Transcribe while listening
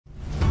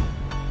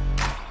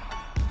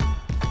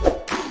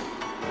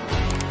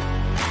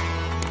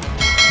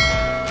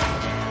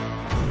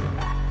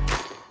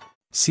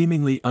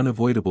seemingly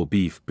unavoidable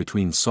beef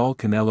between Saul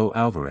Canelo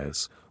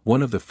Alvarez,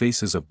 one of the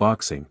faces of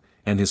boxing,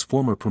 and his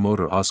former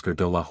promoter Oscar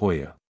de la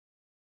Hoya.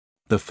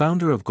 The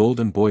founder of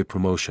Golden Boy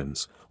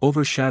Promotions,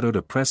 overshadowed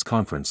a press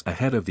conference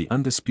ahead of the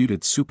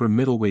undisputed super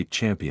middleweight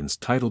champion's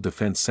title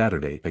defense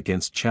Saturday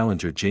against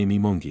challenger Jaime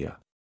Munguia.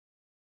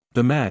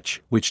 The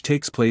match, which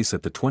takes place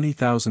at the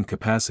 20,000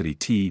 capacity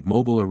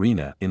T-Mobile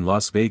Arena in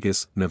Las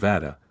Vegas,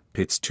 Nevada,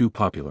 pits two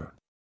popular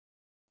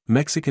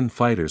Mexican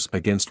fighters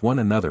against one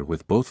another,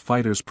 with both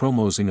fighters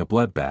promoting a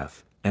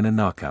bloodbath and a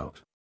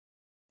knockout.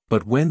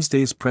 But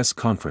Wednesday's press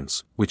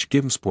conference, which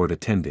GiveSport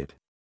attended,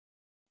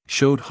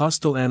 showed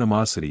hostile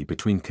animosity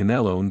between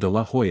Canelo and de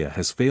la Hoya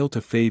has failed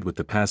to fade with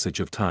the passage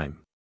of time.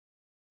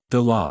 De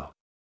la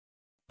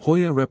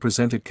Hoya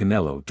represented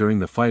Canelo during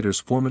the fighter's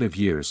formative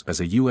years as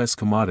a U.S.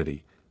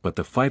 commodity, but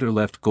the fighter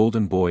left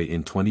Golden Boy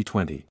in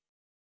 2020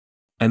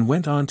 and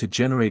went on to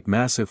generate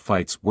massive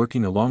fights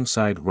working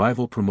alongside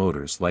rival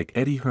promoters like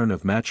Eddie Hearn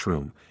of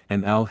Matchroom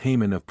and Al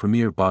Haymon of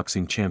Premier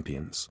Boxing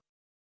Champions.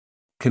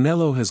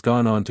 Canelo has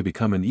gone on to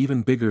become an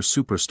even bigger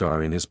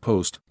superstar in his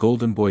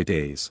post-Golden Boy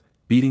days,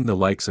 beating the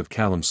likes of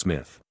Callum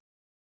Smith,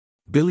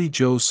 Billy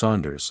Joe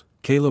Saunders,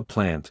 Caleb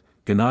Plant,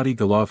 Gennady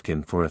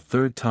Golovkin for a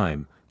third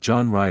time,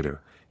 John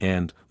Ryder,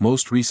 and,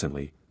 most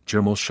recently,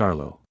 Jermall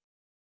Charlo.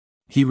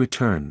 He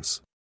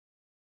returns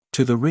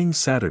to the ring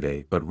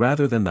Saturday, but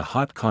rather than the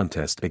hot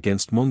contest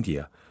against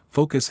Munguia,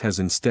 focus has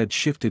instead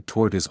shifted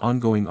toward his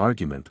ongoing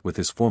argument with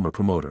his former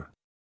promoter.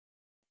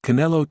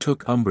 Canelo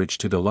took umbrage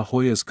to de la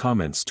Hoya's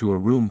comments to a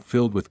room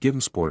filled with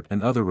GiveSport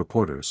and other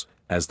reporters,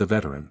 as the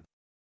veteran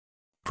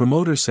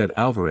promoter said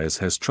Alvarez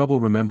has trouble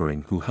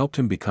remembering who helped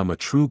him become a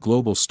true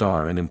global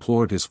star and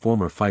implored his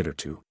former fighter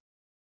to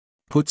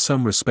put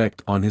some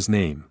respect on his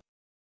name.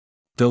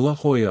 De la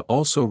Hoya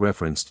also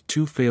referenced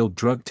two failed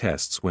drug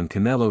tests when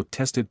Canelo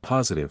tested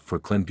positive for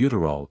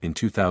clenbuterol in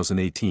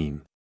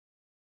 2018,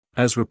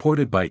 as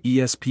reported by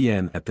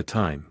ESPN at the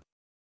time.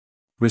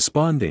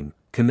 Responding,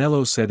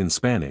 Canelo said in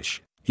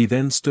Spanish, he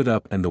then stood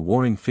up and the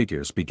warring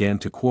figures began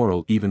to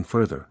quarrel even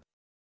further,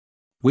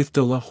 with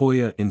de la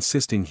Hoya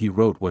insisting he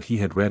wrote what he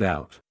had read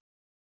out.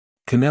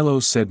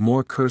 Canelo said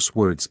more curse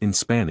words in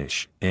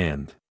Spanish,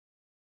 and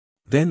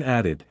then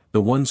added,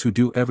 "The ones who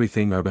do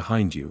everything are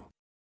behind you,"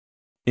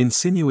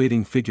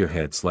 insinuating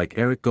figureheads like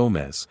Eric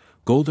Gomez,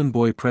 Golden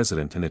Boy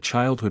president and a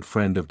childhood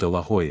friend of de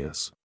la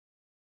Hoya's,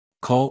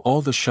 call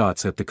all the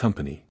shots at the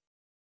company.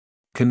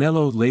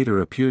 Canelo later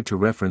appeared to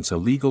reference a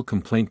legal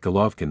complaint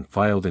Golovkin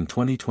filed in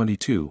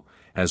 2022,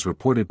 as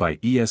reported by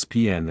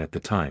ESPN at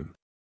the time,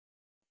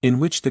 in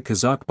which the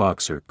Kazakh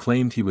boxer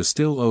claimed he was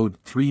still owed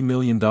 $3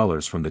 million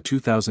from the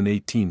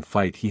 2018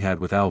 fight he had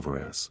with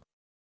Alvarez.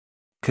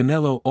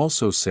 Canelo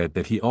also said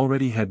that he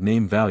already had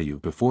name value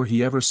before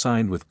he ever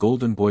signed with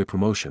Golden Boy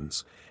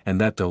Promotions, and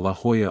that de la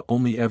Hoya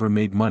only ever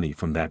made money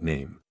from that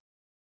name.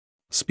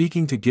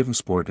 Speaking to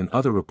GiveSport and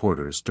other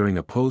reporters during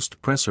a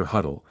post-presser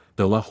huddle,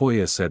 de la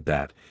Hoya said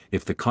that,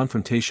 if the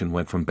confrontation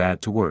went from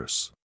bad to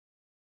worse,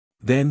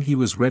 then he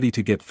was ready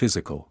to get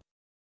physical.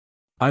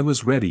 "I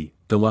was ready,"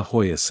 de la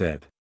Hoya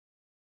said.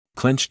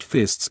 "Clenched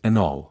fists and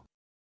all.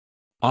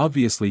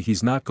 Obviously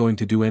he's not going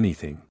to do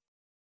anything.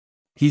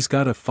 He's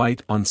got a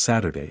fight on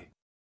Saturday.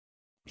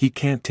 He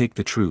can't take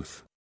the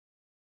truth.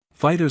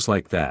 Fighters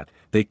like that,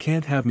 they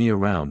can't have me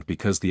around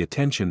because the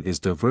attention is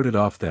diverted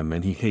off them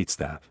and he hates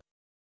that.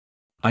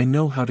 I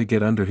know how to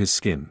get under his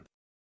skin.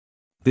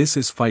 This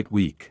is fight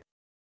week.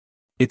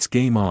 It's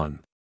game on."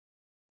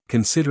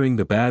 Considering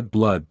the bad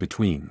blood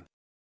between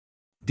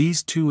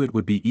these two, it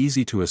would be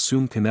easy to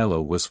assume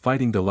Canelo was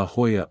fighting de la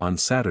Hoya on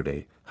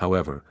Saturday.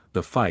 However,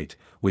 the fight,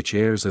 which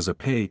airs as a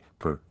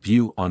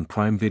pay-per-view on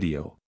Prime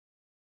Video,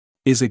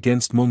 is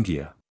against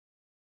Munguia.